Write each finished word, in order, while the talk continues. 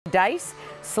dice,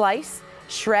 slice,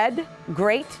 shred,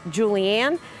 grate,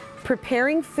 julienne,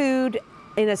 preparing food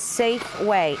in a safe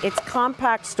way. It's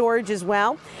compact storage as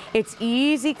well. It's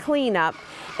easy cleanup,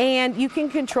 and you can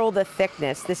control the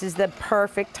thickness. This is the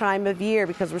perfect time of year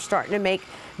because we're starting to make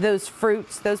those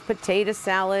fruits, those potato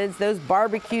salads, those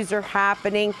barbecues are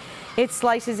happening. It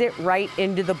slices it right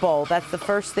into the bowl. That's the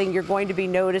first thing you're going to be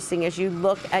noticing as you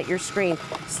look at your screen.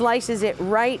 Slices it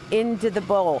right into the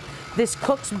bowl. This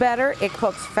cooks better, it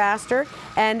cooks faster,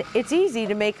 and it's easy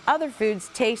to make other foods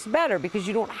taste better because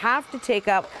you don't have to take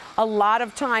up a lot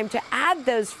of time to add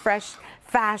those fresh,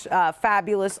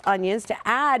 fabulous onions, to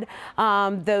add you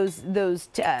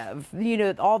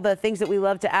know, all the things that we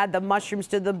love to add, the mushrooms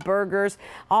to the burgers,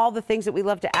 all the things that we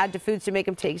love to add to foods to make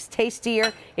them taste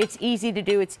tastier. It's easy to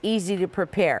do, it's easy to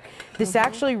prepare. This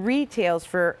actually retails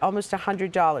for almost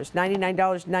 $100,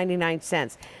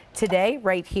 $99.99. Today,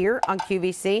 right here on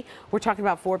QVC, we're talking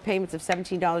about 4 payments of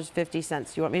 $17.50.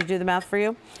 Do you want me to do the math for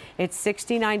you? It's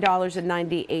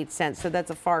 $69.98, so that's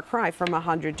a far cry from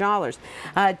 $100.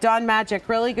 Dawn Magic,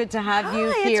 really good to have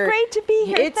you here. It's great to be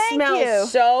here. It Thank you.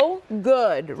 smells so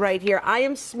good right here. I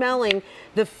am smelling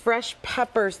the fresh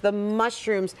peppers, the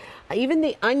mushrooms, even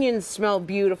the onions smell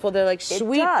beautiful. They're like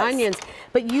sweet onions,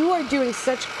 but you are doing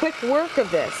such quick work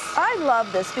of this. I love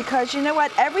this because you know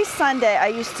what? Every Sunday I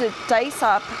used to dice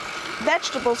up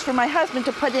vegetables for my husband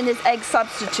to put in his egg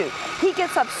substitute. He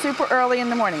gets up super early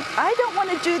in the morning. I don't want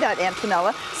to do that,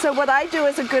 Antonella. So what I do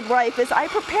as a good wife is I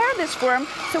prepare this for him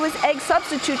so his egg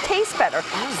substitute tastes better.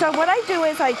 So what I do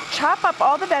is I chop up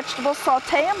all the vegetables,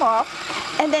 saute them off,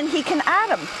 and then he can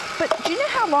add them. But do you know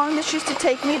how long this used to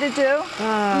take me to do?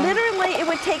 Literally, it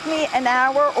would take me an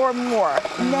hour or more.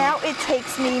 Now it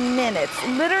takes me minutes.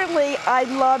 Literally, I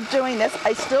love doing this.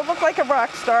 I still look like a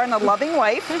rock star and a loving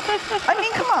wife. I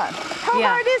mean, come on. How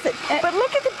hard is it? But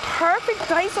look at the perfect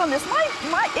dice on this.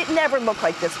 It never looked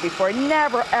like this before.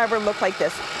 Never, ever looked like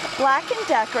this. Black &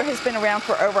 Decker has been around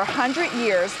for over 100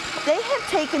 years. They have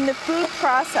taken the food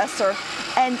processor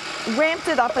and ramped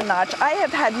it up a notch. I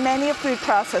have had many food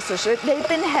processors. They've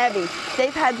been heavy.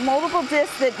 They've had multiple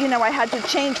discs that, you know, I had to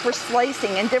change for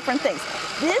slicing and different things.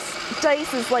 This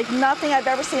dice is like nothing I've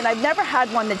ever seen. I've never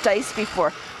had one that diced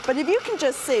before. But if you can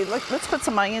just see, let's put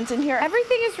some onions in here.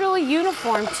 Everything is really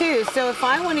uniform too. So if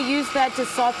I want to use that to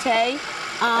saute,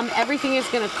 everything is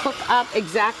going to cook up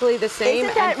exactly the same.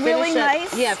 Isn't that really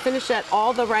nice? Yeah, finish at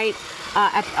all the right,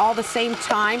 at all the same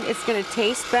time. It's going to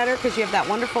taste better because you have that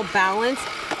wonderful balance.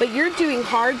 But you're doing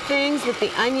hard things with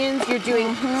the onions. You're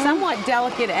doing somewhat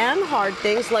delicate and hard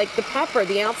things like the pepper.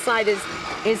 The outside is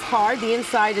hard, the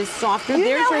inside is softer. You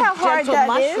There's know your how hard gentle that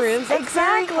mushrooms. is? It's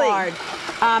very Exactly. hard.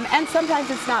 And sometimes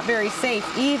it's not very safe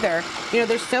either. You know,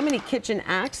 there's so many kitchen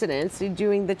accidents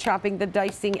doing the chopping, the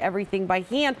dicing, everything by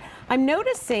hand. I'm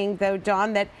noticing, though,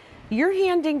 Dawn, that your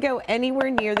hand didn't go anywhere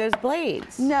near those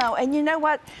blades. No, and you know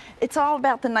what? It's all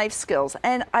about the knife skills.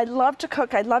 And I love to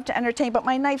cook, I love to entertain, but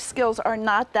my knife skills are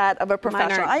not that of a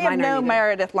professional. I am no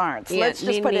Meredith Lawrence. Yeah, Let's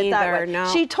just put it that way. No.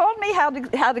 She told me how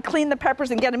to clean the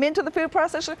peppers and get them into the food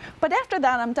processor, but after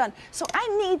that I'm done. So I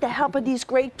need the help of these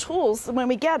great tools when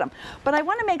we get them. But I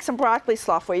want to make some broccoli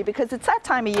slaw for you because it's that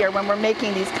time of year when we're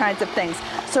making these kinds of things.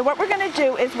 So what we're going to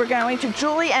do is we're going to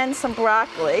julienne some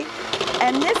broccoli,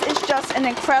 and this is just an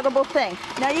incredible thing.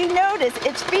 Now you notice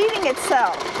it's feeding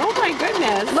itself. Oh my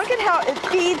goodness. Look at how it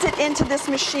feeds it into this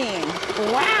machine.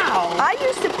 Wow. I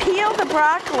used to peel the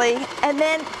broccoli and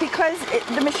then because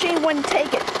the machine wouldn't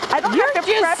take it. I don't have to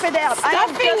prep it out. I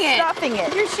am just stuffing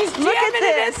it. She's jamming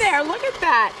it in there. Look at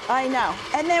that. I know.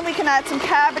 And then we can add some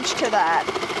cabbage to that.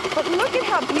 But look at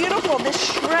how beautiful this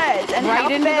shreds and how fast.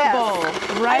 Right into the bowl.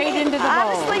 Right into the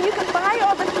bowl. Honestly, you can buy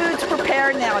all the foods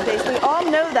prepared nowadays. We all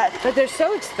know that. But they're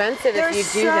so expensive if you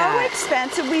do that. They're so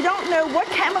expensive. We don't know what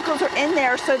chemicals are in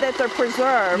there so that they're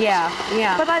preserved. Yeah,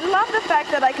 yeah. But I love the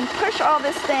fact that I can push all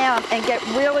this down and get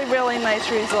really, really nice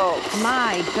results.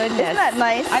 My goodness. Isn't that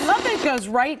nice? I love that it goes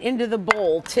right into the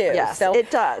bowl, too. Yes, so,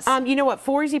 it does. You know what?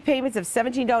 4 easy payments of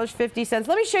 $17.50.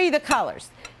 Let me show you the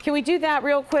colors. Can we do that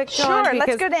real quick, Dawn? Sure,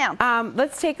 let's go down.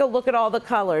 Let's take a look at all the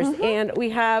colors. And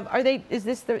we have, is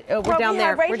this the, we're down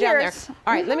there. Right we're here. down there.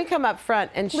 All right, let me come up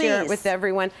front and share it with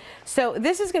everyone. So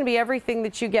this is going to be everything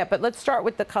that you get, but let's start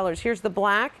with the colors. Here's the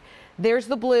black. There's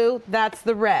the blue, that's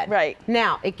the red. Right.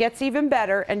 Now, it gets even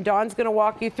better, and Dawn's going to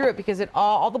walk you through it because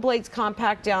all the blades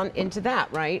compact down into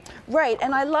that, right? Right,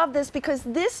 and I love this because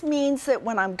this means that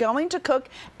when I'm going to cook,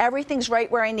 everything's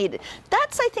right where I need it.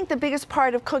 That's, I think, the biggest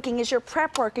part of cooking is your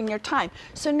prep work and your time.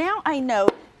 So now I know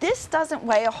This doesn't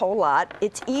weigh a whole lot.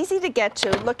 It's easy to get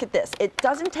to. Look at this. It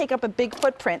doesn't take up a big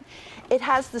footprint. It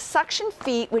has the suction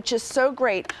feet, which is so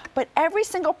great, but every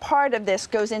single part of this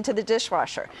goes into the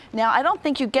dishwasher. Now, I don't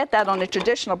think you get that on a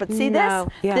traditional, but see this?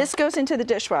 Yeah. This goes into the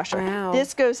dishwasher. Wow.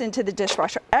 This goes into the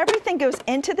dishwasher. Everything goes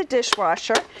into the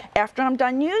dishwasher after I'm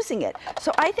done using it.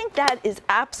 So I think that is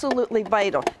absolutely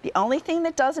vital. The only thing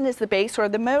that doesn't is the base or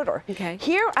the motor. Okay.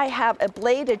 Here I have a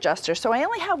blade adjuster, so I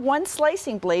only have one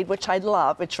slicing blade, which I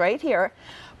love. It's right here.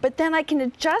 But then I can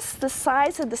adjust the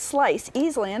size of the slice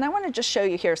easily. And I want to just show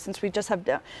you here, since we just have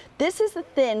done. This is a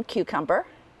thin cucumber.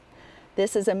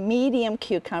 This is a medium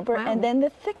cucumber, wow. and then the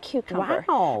thick cucumber.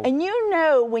 Wow. And you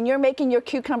know when you're making your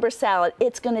cucumber salad,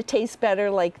 it's going to taste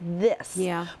better like this.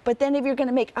 Yeah. But then if you're going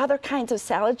to make other kinds of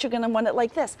salads, you're going to want it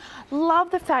like this. Love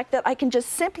the fact that I can just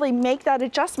simply make that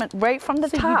adjustment right from the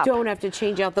top. You don't have to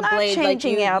change out the Not blade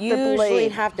changing like you out the usually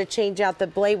blade. have to change out the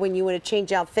blade when you want to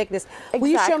change out thickness. Will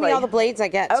you show me Exactly. all the blades I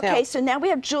get Okay, too? so now we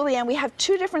have julienne. We have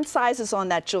 2 different sizes on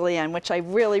that julienne, which I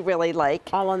really, really like.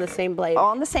 All on the same blade.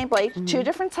 All on the same blade, 2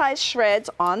 different size shreds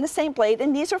on the same blade,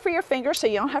 and these are for your fingers, so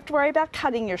you don't have to worry about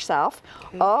cutting yourself.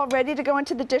 All ready to go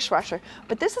into the dishwasher.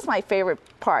 But this is my favorite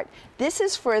part. This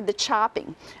is for the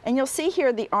chopping, and you'll see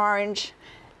here the orange.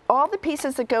 All the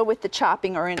pieces that go with the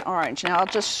chopping are in orange. Now I'll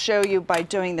just show you by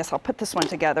doing this. I'll put this one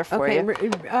together for you.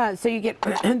 So you get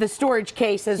the storage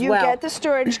case as You well. get the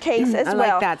storage case as I well.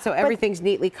 like that. So But everything's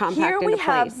neatly compacted here we into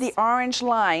have place. the orange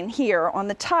line here on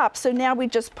the top. So now we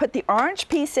just put the orange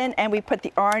piece in, and we put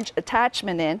the orange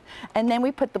attachment in, and then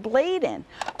we put the blade in.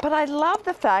 But I love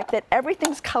the fact that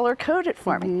everything's color coded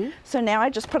for me. So now I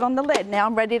just put on the lid. Now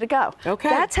I'm ready to go. Okay.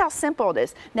 That's how simple it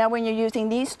is. Now when you're using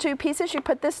these 2 pieces, you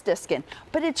put this disc in.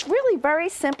 But it's really very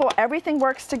simple. Everything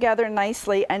works together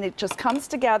nicely, and it just comes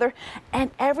together,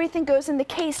 and everything goes in the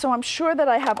case. So I'm sure that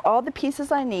I have all the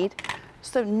pieces I need.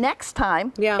 So next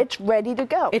time, it's ready to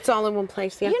go. It's all in one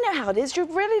place, yeah. You know how it is. You're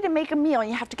ready to make a meal,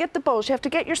 and you have to get the bowls. You have to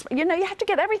get your, you have to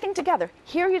get everything together.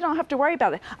 Here, you don't have to worry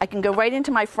about it. I can go right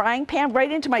into my frying pan,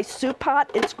 right into my soup pot.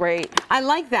 It's great. I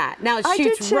like that. Now it I do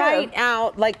shoots too. right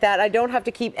out like that. I don't have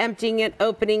to keep emptying it,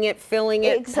 opening it, filling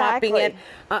it, popping it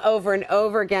over and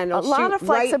over again. It'll A lot shoot of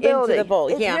flexibility. Right into the bowl.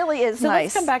 It really is so nice.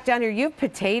 Let's come back down here. You have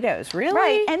potatoes, really?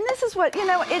 Right, and this is what,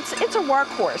 it's a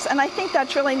workhorse, and I think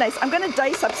that's really nice. I'm going to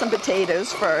dice up some potatoes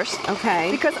first.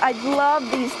 Okay. Because I love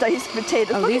these diced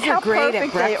potatoes. Oh, Look these at how are great at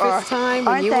perfect they are. breakfast time when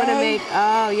Aren't you want to they? make,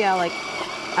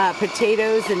 like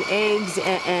potatoes and eggs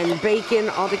and bacon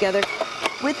all together.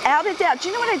 Without a doubt. Do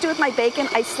you know what I do with my bacon?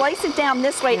 I slice it down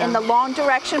this way in the long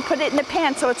direction, put it in the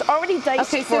pan, so it's already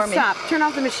diced okay, for so me. stop. Turn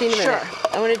off the machine a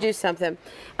minute. I want to do something.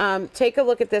 Take a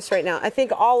look at this right now. I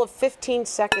think all of 15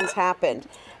 seconds happened.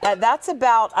 That's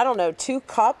about, I don't know, 2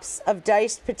 cups of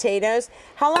diced potatoes.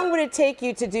 How long would it take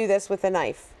you to do this with a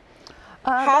knife?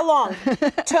 How long?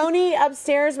 Tony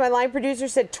upstairs, my line producer,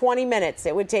 said 20 minutes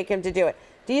it would take him to do it.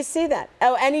 Do you see that?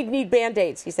 Oh, and he'd need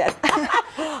Band-Aids, he said.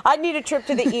 I'd need a trip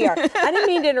to the ER. I didn't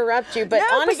mean to interrupt you, but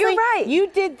No, honestly, but you're right. you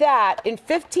did that in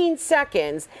 15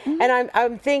 seconds, and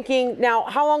I'm thinking, now,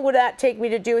 how long would that take me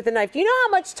to do with a knife? Do you know how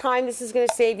much time this is going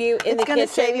to save you in the kitchen?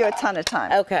 It's going to save you a ton of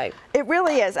time. Okay. It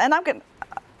really is, and I'm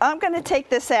going to take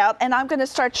this out, and I'm going to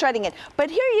start shredding it.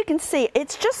 But here you can see,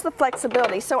 it's just the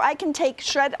flexibility. So I can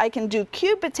I can do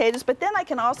cube potatoes, but then I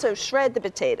can also shred the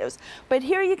potatoes. But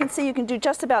here you can see you can do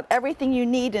just about everything you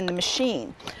need in the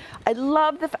machine. I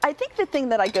love I think the thing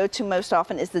that I go to most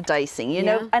often is the dicing, you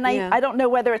know, and I don't know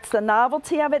whether it's the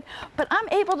novelty of it, but I'm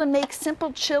able to make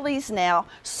simple chilies now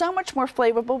so much more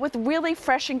flavorful with really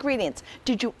fresh ingredients.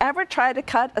 Did you ever try to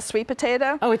cut a sweet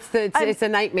potato? Oh, it's a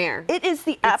nightmare. It is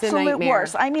the absolute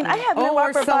worst. I mean, I have no or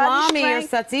upper salami body or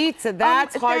strength. salsiccia.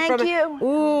 That's hard for me. Thank you.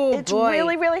 Ooh, it's boy.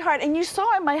 really, really hard. And you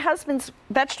saw in my husband's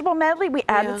vegetable medley, we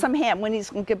added some ham. When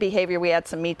he's in good behavior, we add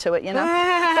some meat to it, you know.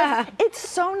 But it's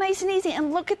so nice and easy.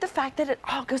 And look at the fact that it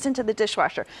all goes into the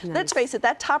dishwasher. Nice. Let's face it,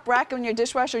 that top rack on your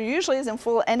dishwasher usually isn't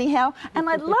full anyhow. And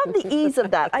I love the ease of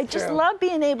that. I just love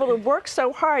being able to work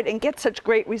so hard and get such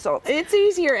great results. It's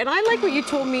easier. And I like what you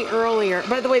told me earlier.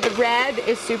 By the way, the red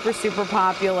is super, super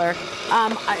popular.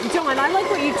 Dawn, I like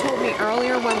what you told me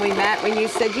earlier when we met, when you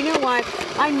said, you know what,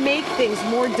 I make things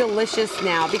more delicious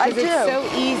now because it's so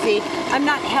easy. I'm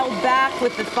not held back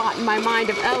with the thought in my mind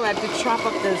of, oh, I have to chop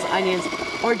up those onions,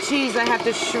 or geez, I have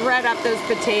to shred up those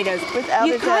potatoes. Without a doubt.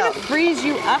 It kind of frees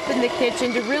you up in the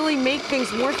kitchen to really make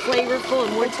things more flavorful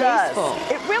and more tasteful.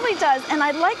 It really does. And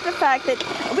I like the fact that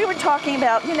we were talking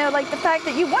about, you know, like the fact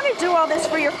that you want to do all this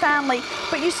for your family,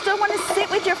 but you still want to sit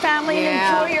with your family and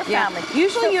enjoy your family.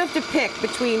 Usually you have to pick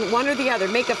between one or the other.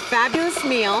 Make a fabulous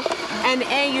meal, and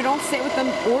A, you don't sit with them,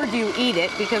 or do you eat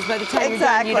it, because by the time you're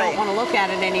done, you don't want to look at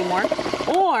it anymore.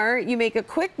 Or you make a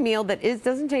quick meal that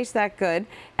doesn't taste that good,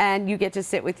 and you get to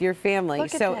sit with your family.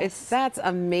 Look at So this. that's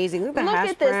amazing. Look at the Look hash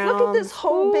at this. browns. Look at this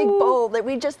whole big Ooh. bowl that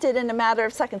we just did in a matter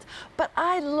of seconds. But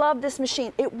I love this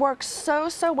machine. It works so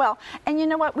well. And you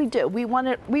know what we do? We want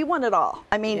it all.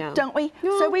 I mean, Yeah. don't we?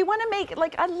 Yeah. So we want to make,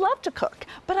 like, I love to cook,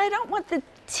 but I don't want the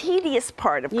tedious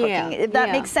part of cooking. Yeah, If that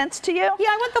yeah. makes sense to you? Yeah,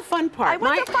 I want the fun part. I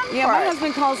want the fun Yeah, my part.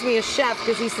 husband calls me a chef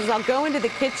because he says I'll go into the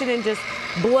kitchen and just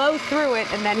blow through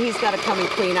it, and then he's got to come and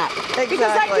clean up. Because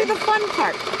I Exactly. do the fun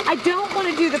part. I don't want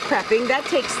to do the prepping. That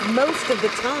takes most of the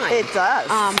time. It does.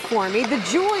 For me. The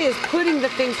joy is putting the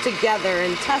things together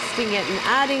and testing it and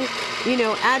adding,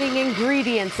 adding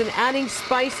ingredients and adding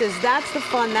spices. That's the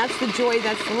fun. That's the joy.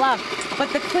 That's the love.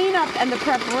 But the cleanup and the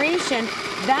preparation,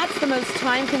 that's the most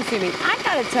time consuming. I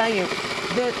got to tell you,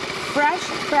 the fresh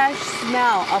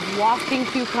smell of wafting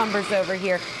cucumbers over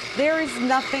here, there is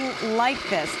nothing like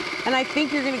this. And I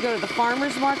think you're going to go to the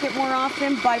farmer's market more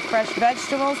often, buy fresh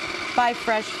vegetables, buy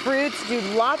fresh fruits, do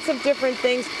lots of different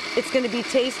things. It's going to be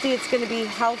tasty. It's going to be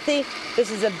healthy.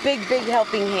 This is a big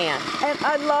helping hand. And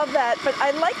I love that, but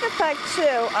I like the fact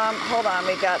too, hold on,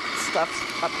 we got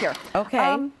stuff up here.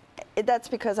 Okay. That's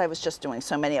because I was just doing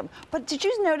so many of them. But did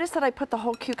you notice that I put the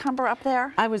whole cucumber up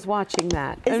there? I was watching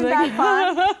that. Isn't that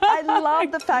fun? I love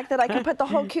the fact that I could put the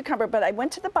whole cucumber, but I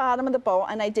went to the bottom of the bowl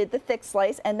and I did the thick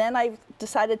slice, and then I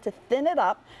decided to thin it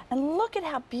up, and look at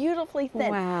how beautifully thin.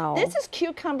 Wow. This is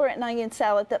cucumber and onion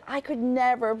salad that I could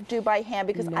never do by hand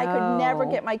because I could never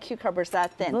get my cucumbers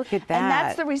that thin. Look at that. And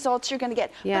that's the results you're going to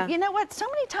get. Yeah. But you know what? So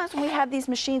many times when we have these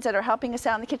machines that are helping us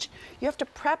out in the kitchen, you have to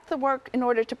prep the work in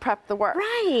order to prep the work.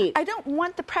 Right. I don't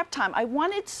want the prep time. I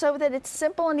want it so that it's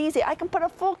simple and easy. I can put a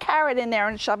full carrot in there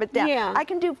and shove it down. Yeah. I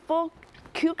can do full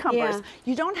cucumbers. Yeah.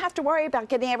 You don't have to worry about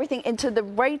getting everything into the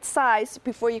right size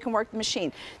before you can work the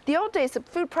machine. The old days, the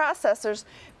food processors,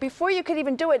 before you could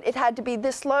even do it, it had to be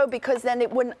this low because then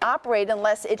it wouldn't operate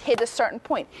unless it hit a certain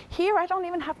point. Here, I don't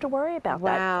even have to worry about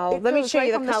that. Wow. It Let me goes show right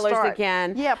you from the colors start.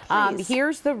 again. Yeah, please.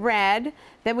 Here's the red.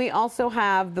 Then we also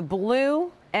have the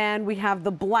blue, and we have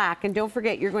the black. And don't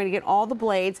forget, you're going to get all the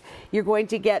blades. You're going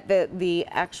to get the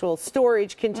actual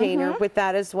storage container with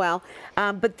that as well.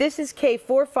 But this is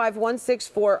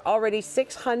K45164. Already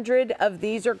 600 of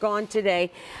these are gone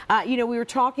today. We were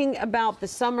talking about the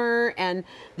summer and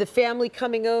the family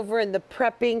coming over and the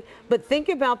prepping. But think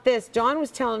about this. Dawn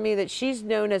was telling me that she's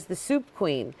known as the soup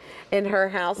queen in her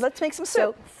house. Let's make some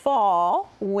So soup.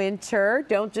 fall, winter,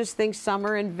 don't just think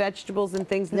summer and vegetables and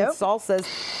things and Nope. salsas.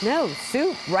 No,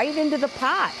 soup right into the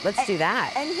pot. Let's do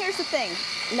that. And here's the thing.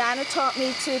 Nana taught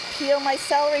me to peel my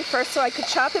celery first so I could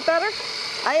chop it better.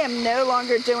 I am no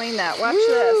longer doing that. Watch Woo.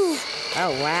 this.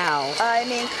 Oh, wow. I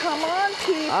mean, come on,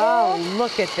 people. Oh,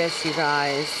 look at this, you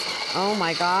guys. Oh,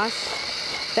 my gosh.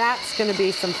 That's going to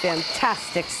be some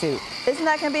fantastic soup. Isn't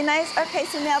that going to be nice? Okay,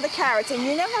 so now the carrots. And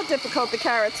you know how difficult the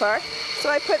carrots are. So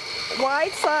I put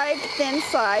wide side, thin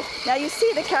side. Now you see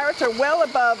the carrots are well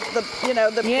above the,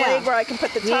 the Yeah. blade where I can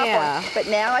put the top Yeah. on. But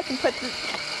now I can put the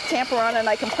tamper on and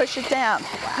I can push it down.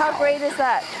 How great is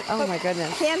that? Oh, But my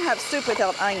goodness. Can't have soup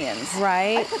without onions.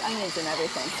 Right. I put onions in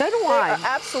everything. So do They I. are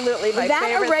absolutely my That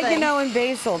favorite oregano and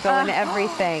basil go into thing.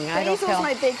 everything. I don't Basil's feel.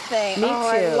 my big thing. Me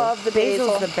oh, too. I love the basil.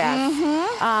 Basil's the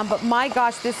best. But my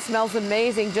gosh, this smells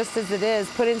amazing just as it is.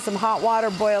 Put in some hot water,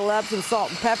 boil up some salt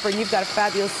and pepper, and you've got a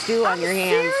fabulous stew on your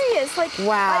hands. Serious. Like,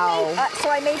 Wow.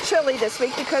 I made chili this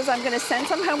week because I'm going to send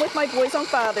some home with my boys on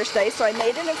Father's Day, so I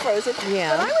made it and froze it.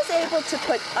 Yeah. But I was able to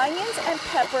put onions and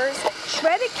peppers,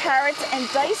 shredded carrots, and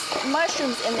diced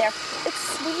mushrooms in there.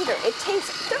 It's sweeter. It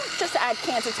tastes, don't just add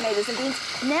cans of tomatoes and beans.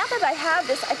 Now that I have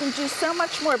this, I can do so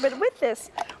much more. But with this,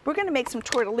 we're going to make some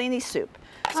tortellini soup.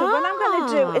 So what I'm going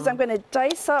to do is I'm going to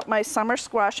dice up my summer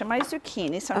squash and my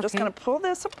zucchini. So I'm just Okay. going to pull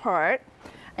this apart.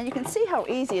 And you can see how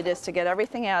easy it is to get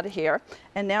everything out of here.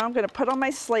 And now I'm going to put on my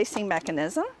slicing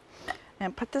mechanism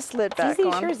and put this lid back Easy,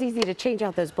 on. sure is easy to change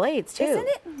out those blades too. Isn't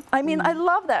it? I mean, I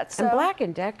love that. So And Black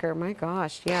and Decker, my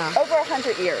gosh, yeah. over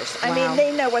 100 years. I Wow. mean,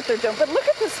 they know what they're doing. But look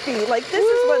at the speed. Like, this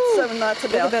is what's so nuts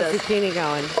Look about at that this. zucchini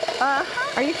going.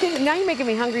 Uh-huh. Are you kidding? Now you're making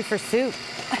me hungry for soup.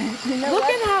 You know Look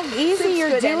what? at how easy Soup's you're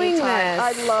good doing anytime.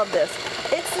 this. I love this.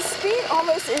 It's the speed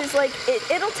almost is like,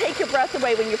 it'll take your breath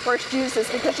away when you first use this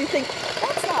because you think,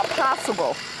 that's not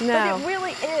possible. No. But it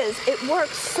really is. It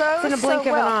works so, It's in a blink so of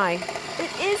an well. eye.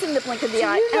 It is in the blink of the Do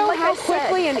eye. you know and like how I said,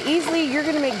 quickly and easily you're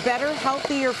going to make better,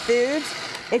 healthier foods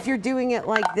if you're doing it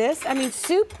like this? I mean,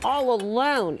 soup all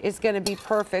alone is going to be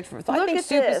perfect. I Look think at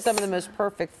soup is this. some of the most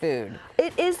perfect food.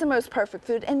 It is the most perfect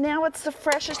food, and now it's the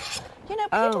freshest. You know,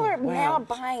 people are now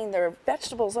buying their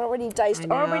vegetables already diced,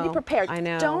 already prepared. I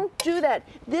know. Don't do that.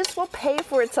 This will pay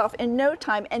for itself in no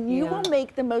time, and you will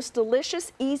make the most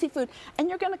delicious, easy food, and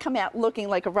you're going to come out looking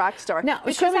like a rock star. Now,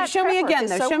 show me again,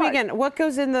 though. Show me again. What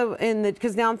goes in the?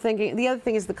 Because now I'm thinking the other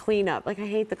thing is the cleanup. Like I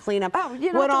hate the cleanup. Oh,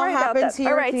 you don't what have to all worry happens about that. here?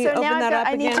 All right, Can you so open now that up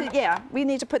I again? need to. Yeah, we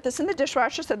need to put this in the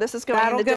dishwasher. So this is going in the That'll go